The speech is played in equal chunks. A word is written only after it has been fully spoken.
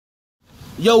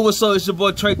Yo, what's up? It's your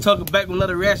boy Trey Tucker back with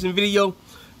another reaction video.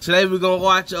 Today we're gonna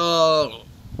watch the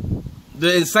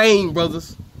Insane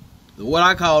Brothers, what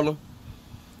I call them.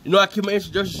 You know I keep my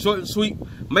introduction short and sweet.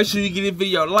 Make sure you give this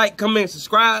video a like, comment,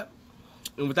 subscribe.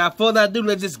 And without further ado,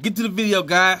 let's just get to the video,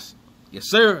 guys. Yes,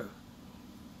 sir.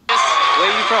 Yes. Where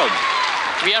are you from?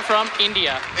 We are from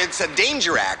India. It's a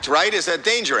danger act, right? It's a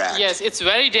danger act. Yes, it's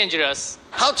very dangerous.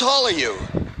 How tall are you?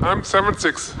 I'm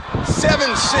 7'6". 7'6".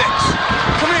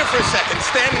 Come here for a second.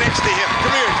 Stand next to him.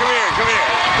 Come here, come here, come here.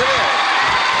 Come here.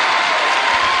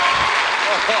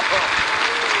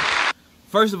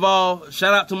 First of all,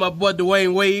 shout out to my boy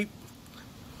Dwayne Wade.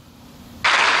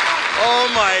 Oh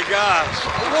my gosh.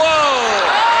 Whoa!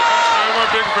 I'm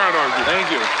a big fan of you. Thank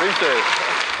you. Appreciate it.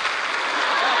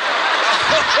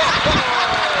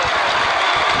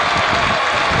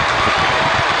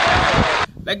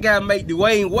 That guy made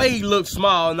Dwayne Wade look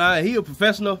small. Now he a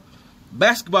professional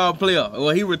basketball player. Well,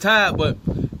 he retired, but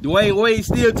Dwayne Wade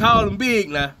still tall and big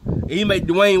now. And he made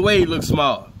Dwayne Wade look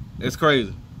small. That's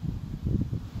crazy.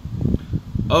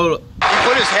 Oh, He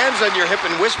put his hands on your hip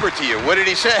and whispered to you. What did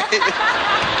he say?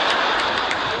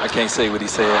 I can't say what he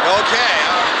said. Okay.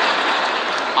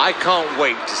 I can't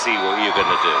wait to see what you're going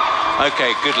to do.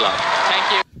 Okay, good luck.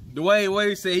 Thank you. Dwayne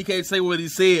Wade said he can't say what he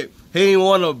said. He ain't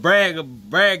want to brag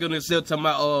on himself. Talking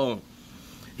about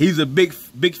he's a big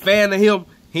fan of him.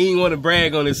 He ain't want to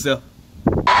brag on himself.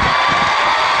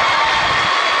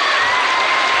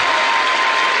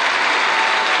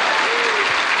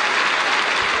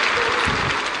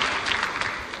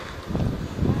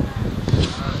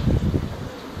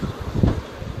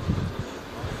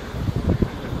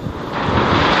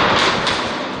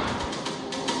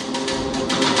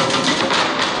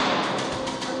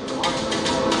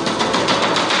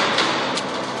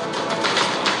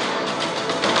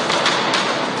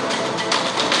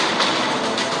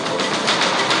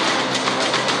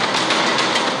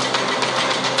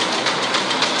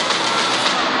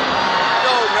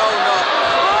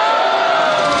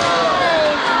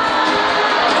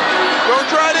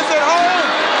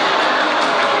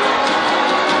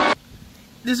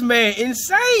 This man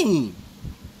insane.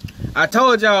 I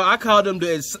told y'all I called them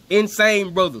the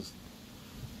Insane Brothers.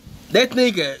 That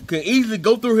nigga could easily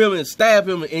go through him and stab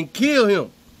him and kill him.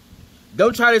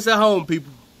 Don't try this at home,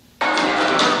 people.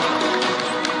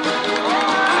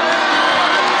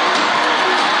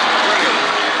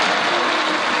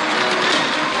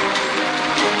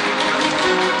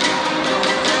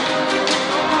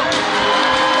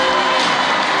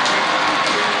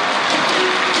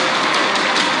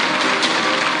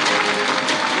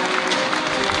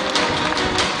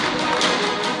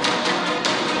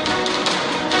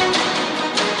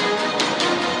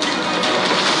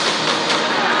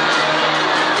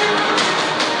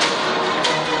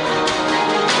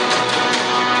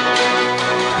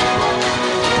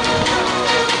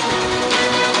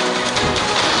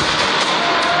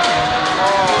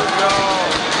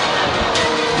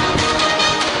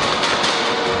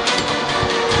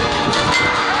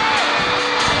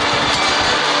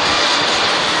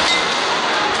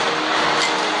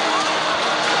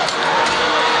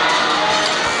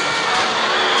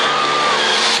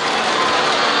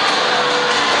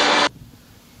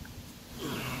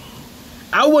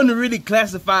 I wouldn't really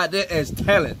classify that as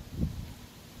talent.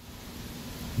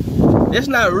 That's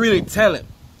not really talent.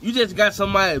 You just got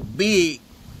somebody big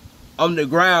on the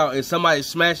ground and somebody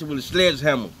smashing with a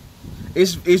sledgehammer.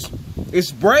 It's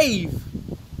brave.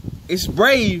 It's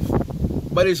brave,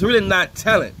 but it's really not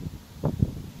talent.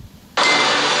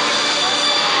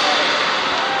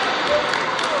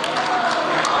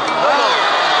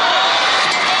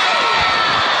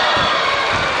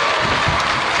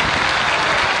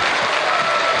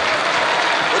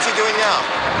 What's he doing now?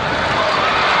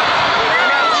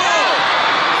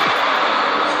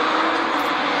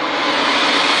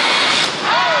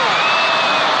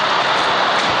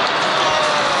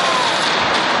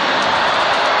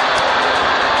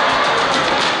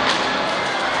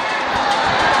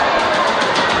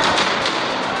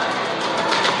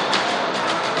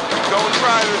 Don't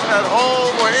try this at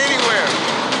home or anywhere.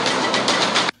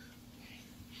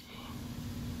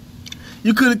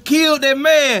 You could have killed that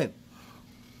man.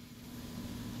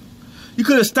 You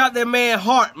could have stopped that man's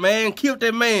heart, man. Killed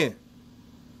that man.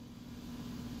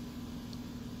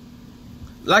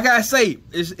 Like I say,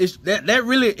 that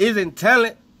really isn't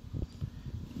talent.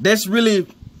 That's really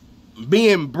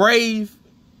being brave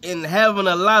and having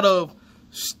a lot of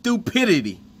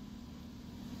stupidity.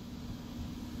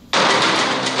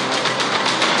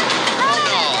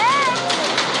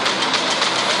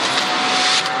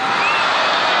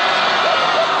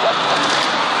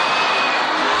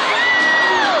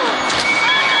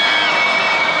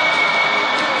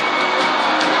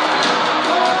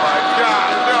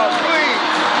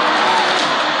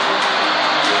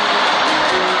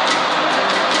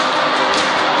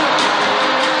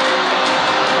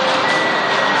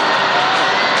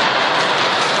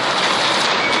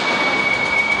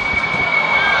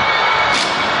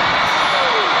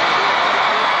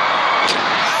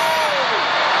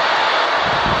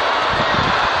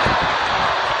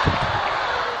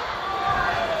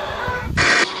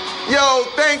 Yo,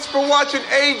 thanks for watching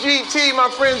AGT, my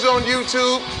friends on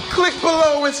YouTube. Click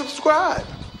below and subscribe.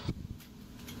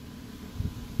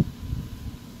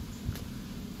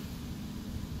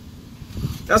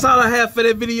 That's all I have for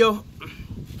that video.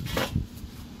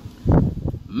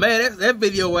 Man, that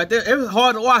video right there, it was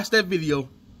hard to watch that video.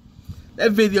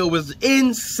 That video was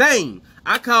insane.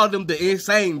 I called them the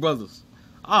Insane Brothers.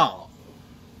 Oh.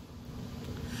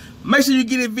 Make sure you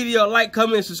give this video a like,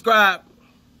 comment, and subscribe.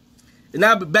 And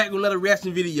I'll be back with another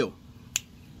reaction video.